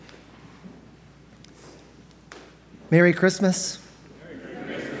Merry Christmas.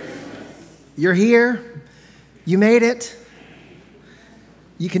 You're here. You made it.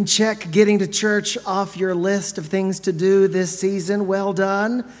 You can check getting to church off your list of things to do this season. Well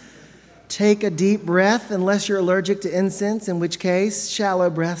done. Take a deep breath, unless you're allergic to incense, in which case shallow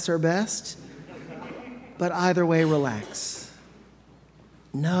breaths are best. But either way, relax.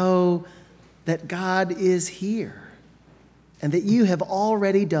 Know that God is here and that you have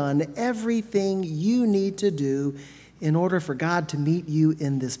already done everything you need to do in order for God to meet you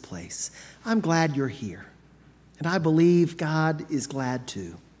in this place. I'm glad you're here, and I believe God is glad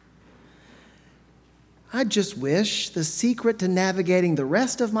too. I just wish the secret to navigating the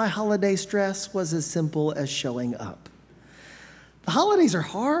rest of my holiday stress was as simple as showing up. The holidays are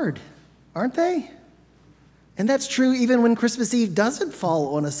hard, aren't they? And that's true even when Christmas Eve doesn't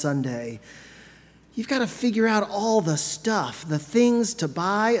fall on a Sunday. You've got to figure out all the stuff, the things to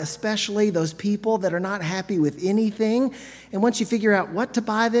buy, especially those people that are not happy with anything. And once you figure out what to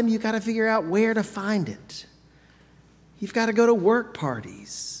buy them, you've got to figure out where to find it. You've got to go to work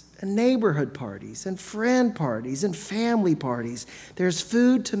parties and neighborhood parties and friend parties and family parties. There's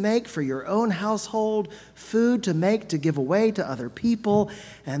food to make for your own household, food to make to give away to other people,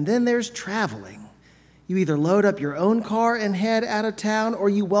 and then there's traveling. You either load up your own car and head out of town, or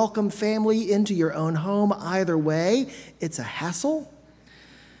you welcome family into your own home. Either way, it's a hassle.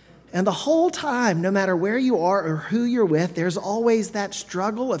 And the whole time, no matter where you are or who you're with, there's always that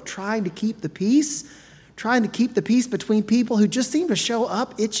struggle of trying to keep the peace between people who just seem to show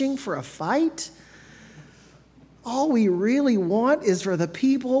up itching for a fight. All we really want is for the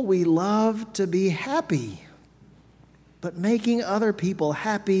people we love to be happy. But making other people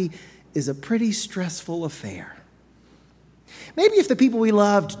happy is a pretty stressful affair. Maybe if the people we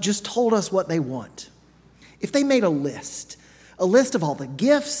loved just told us what they want, if they made a list of all the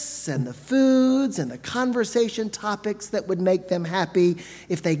gifts and the foods and the conversation topics that would make them happy,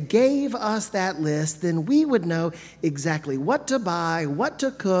 if they gave us that list, then we would know exactly what to buy, what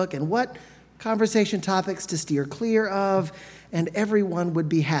to cook, and what conversation topics to steer clear of, and everyone would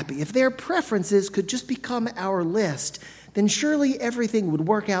be happy. If their preferences could just become our list, then surely everything would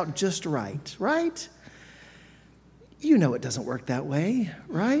work out just right, right? You know it doesn't work that way,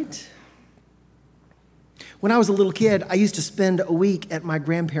 right? When I was a little kid, I used to spend a week at my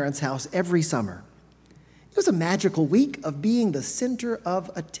grandparents' house every summer. It was a magical week of being the center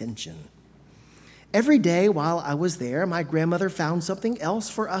of attention. Every day while I was there, my grandmother found something else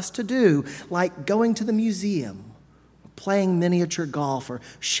for us to do, like going to the museum, playing miniature golf, or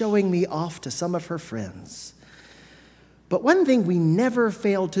showing me off to some of her friends. But one thing we never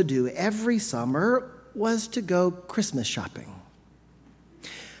failed to do every summer was to go Christmas shopping.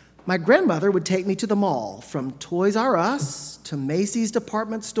 My grandmother would take me to the mall, from Toys R Us to Macy's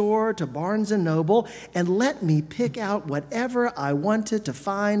department store to Barnes & Noble, and let me pick out whatever I wanted to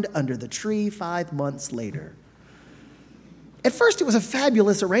find under the tree 5 months later. At first, it was a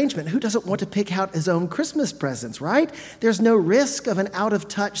fabulous arrangement. Who doesn't want to pick out his own Christmas presents, right? There's no risk of an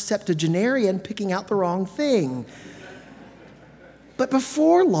out-of-touch septuagenarian picking out the wrong thing. But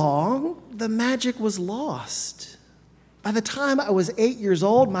before long, the magic was lost. By the time I was 8 years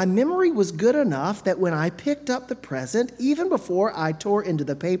old, my memory was good enough that when I picked up the present, even before I tore into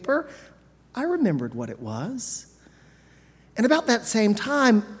the paper, I remembered what it was. And about that same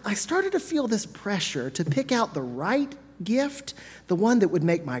time, I started to feel this pressure to pick out the right gift, the one that would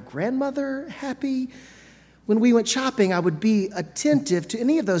make my grandmother happy. When we went shopping, I would be attentive to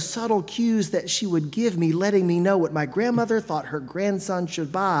any of those subtle cues that she would give me, letting me know what my grandmother thought her grandson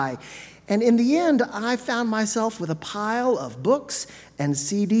should buy. And in the end, I found myself with a pile of books and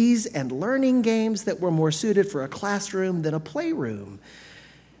CDs and learning games that were more suited for a classroom than a playroom.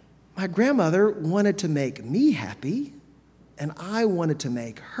 My grandmother wanted to make me happy, and I wanted to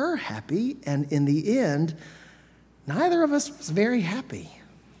make her happy, and in the end, neither of us was very happy.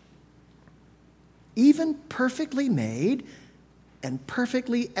 Even perfectly made and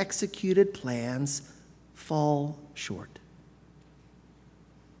perfectly executed plans fall short.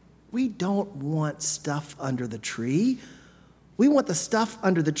 We don't want stuff under the tree. We want the stuff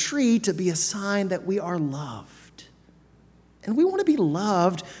under the tree to be a sign that we are loved. And we want to be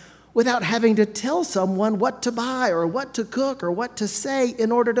loved without having to tell someone what to buy or what to cook or what to say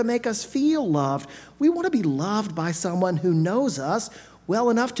in order to make us feel loved. We want to be loved by someone who knows us well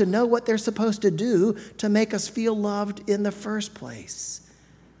enough to know what they're supposed to do to make us feel loved in the first place.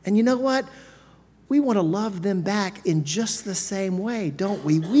 And you know what? We want to love them back in just the same way, don't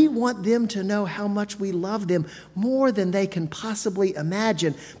we? We want them to know how much we love them more than they can possibly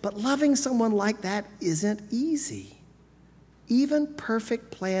imagine. But loving someone like that isn't easy. even perfect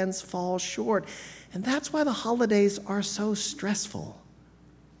plans fall short. And that's why the holidays are so stressful.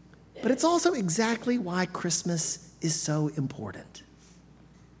 But it's also exactly why Christmas is so important.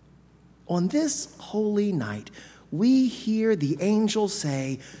 On this holy night, we hear the angels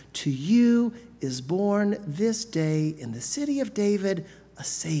say, "To you is born this day in the city of David a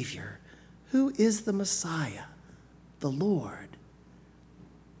Savior, who is the Messiah, the Lord."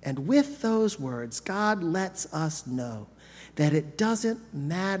 And with those words, God lets us know that it doesn't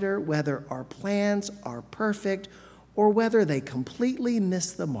matter whether our plans are perfect or whether they completely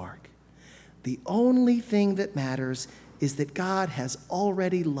miss the mark. The only thing that matters is that God has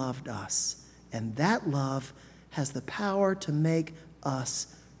already loved us, and that love has the power to make us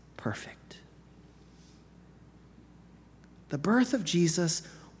perfect. The birth of Jesus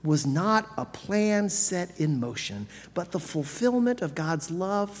was not a plan set in motion, but the fulfillment of God's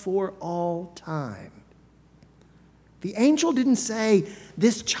love for all time. The angel didn't say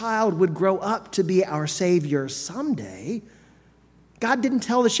this child would grow up to be our Savior someday. God didn't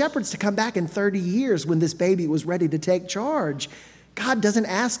tell the shepherds to come back in 30 years when this baby was ready to take charge. God doesn't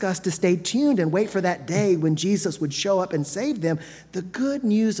ask us to stay tuned and wait for that day when Jesus would show up and save them. The good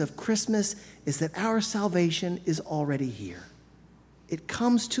news of Christmas is that our salvation is already here. It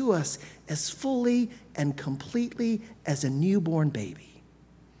comes to us as fully and completely as a newborn baby.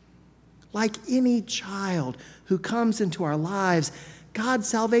 Like any child who comes into our lives, God's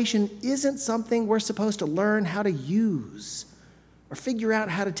salvation isn't something we're supposed to learn how to use or figure out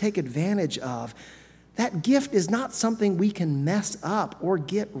how to take advantage of. That gift is not something we can mess up or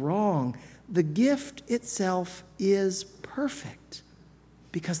get wrong. The gift itself is perfect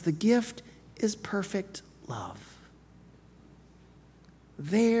because the gift is perfect love.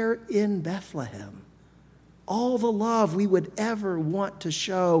 There in Bethlehem, all the love we would ever want to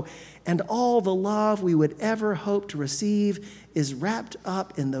show and all the love we would ever hope to receive is wrapped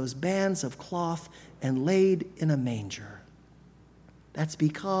up in those bands of cloth and laid in a manger. That's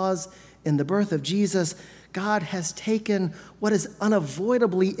because in the birth of Jesus, God has taken what is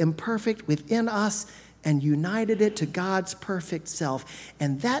unavoidably imperfect within us and united it to God's perfect self.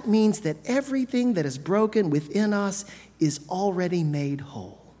 And that means that everything that is broken within us is already made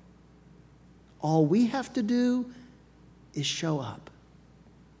whole. All we have to do is show up.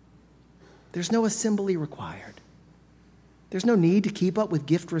 There's no assembly required. There's no need to keep up with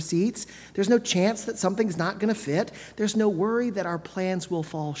gift receipts. There's no chance that something's not going to fit. There's no worry that our plans will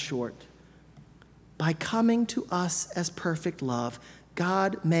fall short. By coming to us as perfect love,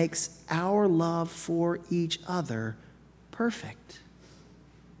 God makes our love for each other perfect.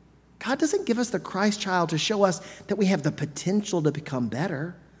 God doesn't give us the Christ child to show us that we have the potential to become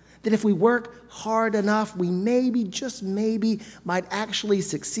better, that if we work hard enough, we maybe, just maybe, might actually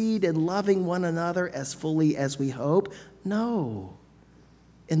succeed in loving one another as fully as we hope. No.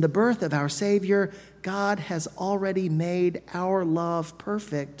 In the birth of our Savior, God has already made our love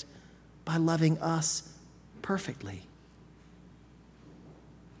perfect by loving us perfectly.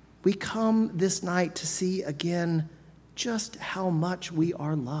 We come this night to see again just how much we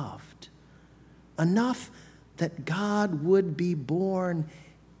are loved. Enough that God would be born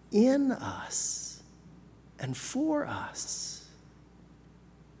in us and for us.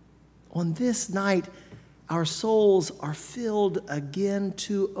 On this night, our souls are filled again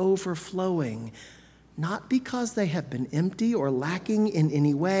to overflowing, not because they have been empty or lacking in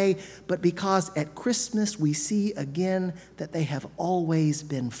any way, but because at Christmas we see again that they have always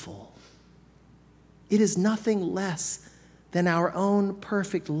been full. It is nothing less than our own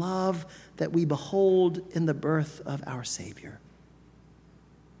perfect love that we behold in the birth of our Savior.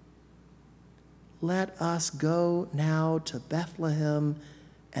 Let us go now to Bethlehem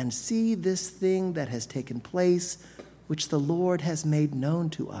and see this thing that has taken place, which the Lord has made known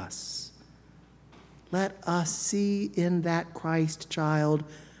to us. Let us see in that Christ child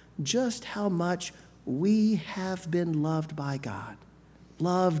just how much we have been loved by God,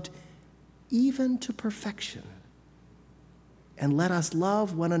 loved even to perfection. And let us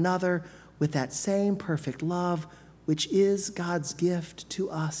love one another with that same perfect love, which is God's gift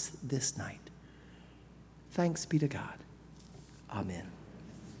to us this night. Thanks be to God. Amen.